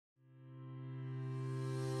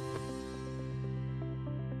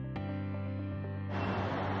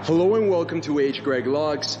Hello and welcome to H. Greg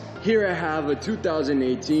Locks. Here I have a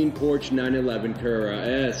 2018 Porsche 911 Carrera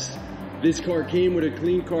S. This car came with a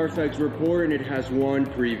clean Carfax report and it has one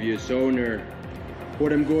previous owner.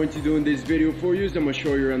 What I'm going to do in this video for you is I'm going to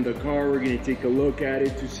show you around the car. We're going to take a look at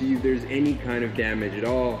it to see if there's any kind of damage at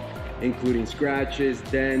all, including scratches,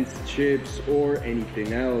 dents, chips, or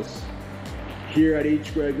anything else. Here at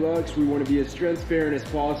H. Greg Locks, we want to be as transparent as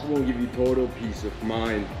possible and give you total peace of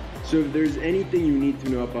mind. So if there's anything you need to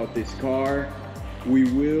know about this car, we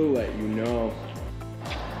will let you know.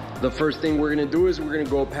 The first thing we're gonna do is we're gonna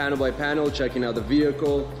go panel by panel, checking out the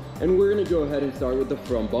vehicle, and we're gonna go ahead and start with the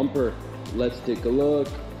front bumper. Let's take a look.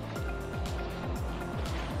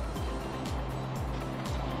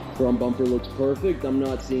 Front bumper looks perfect. I'm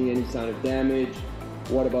not seeing any sign of damage.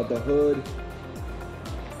 What about the hood?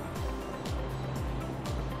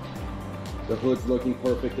 The hood's looking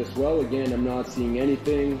perfect as well. Again, I'm not seeing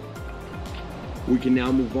anything. We can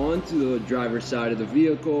now move on to the driver's side of the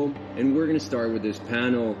vehicle, and we're gonna start with this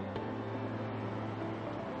panel.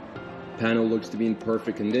 Panel looks to be in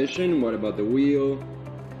perfect condition. What about the wheel?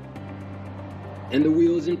 And the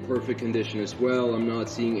wheel is in perfect condition as well. I'm not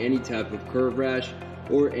seeing any type of curve rash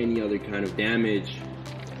or any other kind of damage.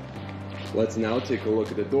 Let's now take a look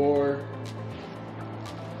at the door.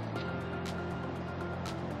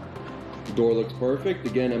 The door looks perfect.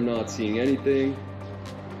 Again, I'm not seeing anything.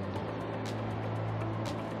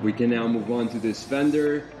 We can now move on to this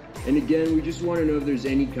fender. And again, we just want to know if there's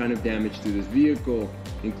any kind of damage to this vehicle,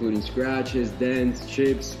 including scratches, dents,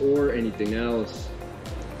 chips, or anything else.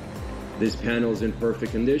 This panel is in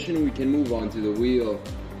perfect condition. We can move on to the wheel.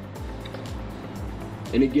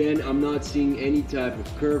 And again, I'm not seeing any type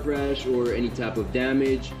of curve rash or any type of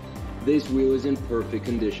damage. This wheel is in perfect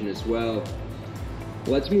condition as well.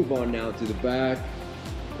 Let's move on now to the back.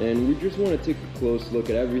 And we just want to take a close look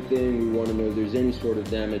at everything. We want to know if there's any sort of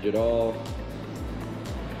damage at all.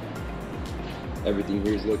 Everything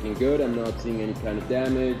here is looking good. I'm not seeing any kind of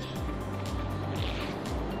damage.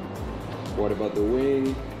 What about the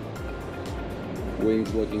wing?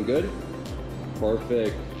 Wing's looking good.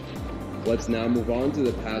 Perfect. Let's now move on to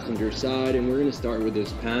the passenger side, and we're going to start with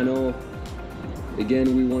this panel.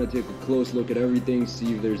 Again, we want to take a close look at everything,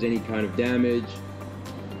 see if there's any kind of damage.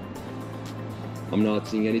 I'm not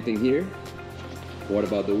seeing anything here. What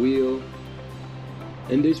about the wheel?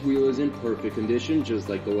 And this wheel is in perfect condition, just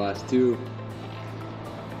like the last two.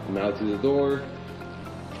 Now to the door.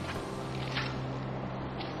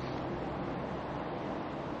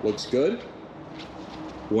 Looks good.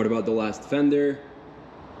 What about the last fender?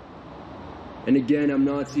 And again, I'm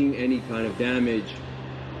not seeing any kind of damage.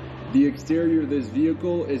 The exterior of this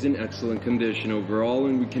vehicle is in excellent condition overall,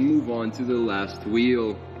 and we can move on to the last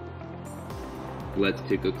wheel. Let's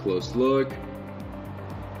take a close look.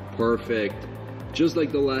 Perfect. Just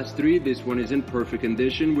like the last three, this one is in perfect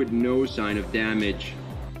condition with no sign of damage.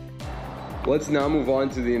 Let's now move on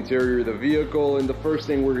to the interior of the vehicle, and the first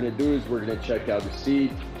thing we're going to do is we're going to check out the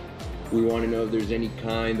seat. We want to know if there's any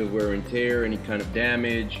kind of wear and tear, any kind of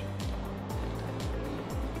damage.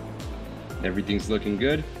 Everything's looking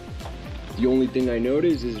good. The only thing I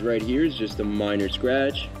notice is right here is just a minor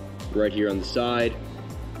scratch right here on the side.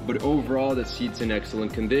 But overall, the seat's in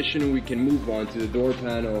excellent condition. We can move on to the door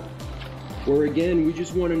panel, where again, we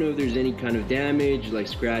just want to know if there's any kind of damage, like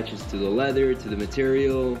scratches to the leather, to the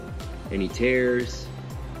material, any tears.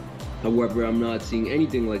 However, I'm not seeing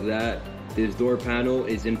anything like that. This door panel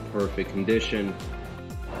is in perfect condition.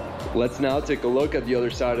 Let's now take a look at the other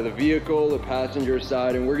side of the vehicle, the passenger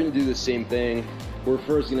side, and we're going to do the same thing. We're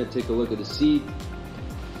first going to take a look at the seat,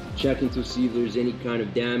 checking to see if there's any kind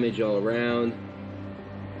of damage all around.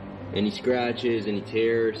 Any scratches, any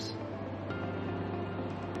tears.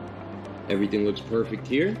 Everything looks perfect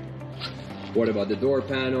here. What about the door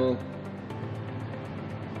panel?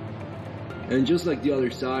 And just like the other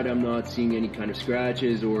side, I'm not seeing any kind of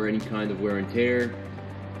scratches or any kind of wear and tear.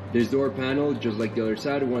 This door panel, just like the other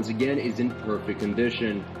side, once again, is in perfect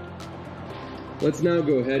condition. Let's now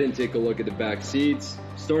go ahead and take a look at the back seats,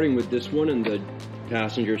 starting with this one on the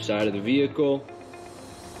passenger side of the vehicle.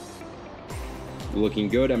 Looking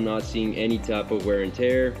good. I'm not seeing any type of wear and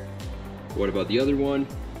tear. What about the other one?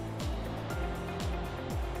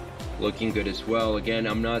 Looking good as well. Again,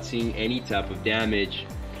 I'm not seeing any type of damage.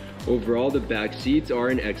 Overall, the back seats are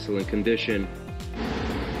in excellent condition.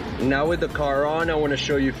 Now with the car on, I want to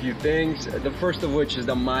show you a few things. The first of which is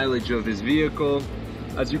the mileage of this vehicle.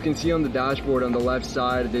 As you can see on the dashboard on the left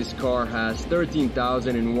side, this car has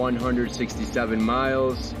 13,167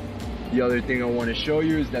 miles. The other thing I want to show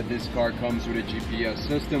you is that this car comes with a GPS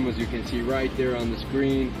system, as you can see right there on the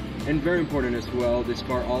screen. And very important as well, this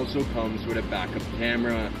car also comes with a backup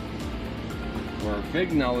camera.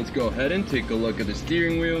 Perfect. Now let's go ahead and take a look at the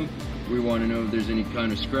steering wheel. We want to know if there's any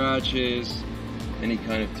kind of scratches, any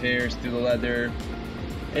kind of tears to the leather,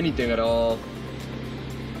 anything at all.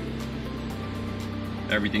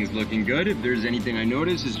 Everything's looking good. If there's anything I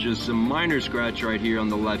notice, it's just some minor scratch right here on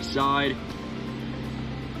the left side.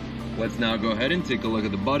 Let's now go ahead and take a look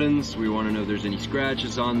at the buttons. We want to know if there's any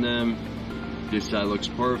scratches on them. This side looks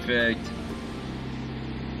perfect.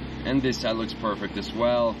 And this side looks perfect as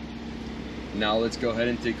well. Now let's go ahead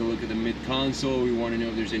and take a look at the mid console. We want to know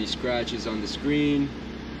if there's any scratches on the screen,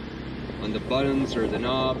 on the buttons or the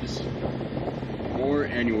knobs, or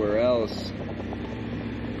anywhere else.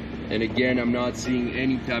 And again, I'm not seeing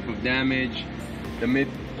any type of damage. The mid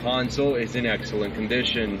console is in excellent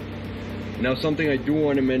condition. Now something I do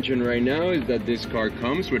want to mention right now is that this car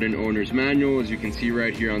comes with an owner's manual, as you can see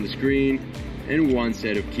right here on the screen, and one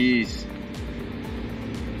set of keys.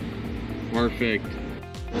 Perfect.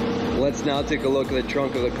 Let's now take a look at the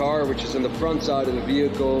trunk of the car, which is on the front side of the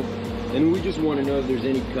vehicle. And we just want to know if there's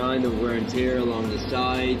any kind of wear and tear along the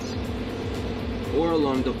sides or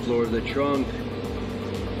along the floor of the trunk.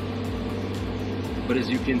 But as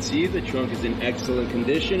you can see, the trunk is in excellent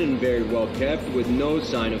condition and very well kept with no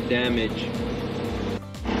sign of damage.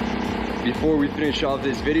 Before we finish off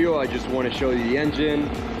this video, I just want to show you the engine,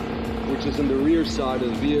 which is on the rear side of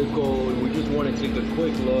the vehicle. And we just want to take a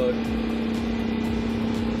quick look.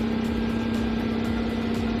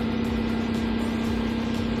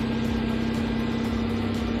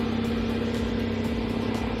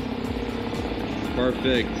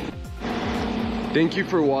 Perfect. Thank you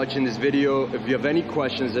for watching this video. If you have any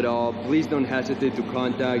questions at all, please don't hesitate to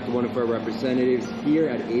contact one of our representatives here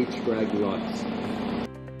at H. Greg Lux.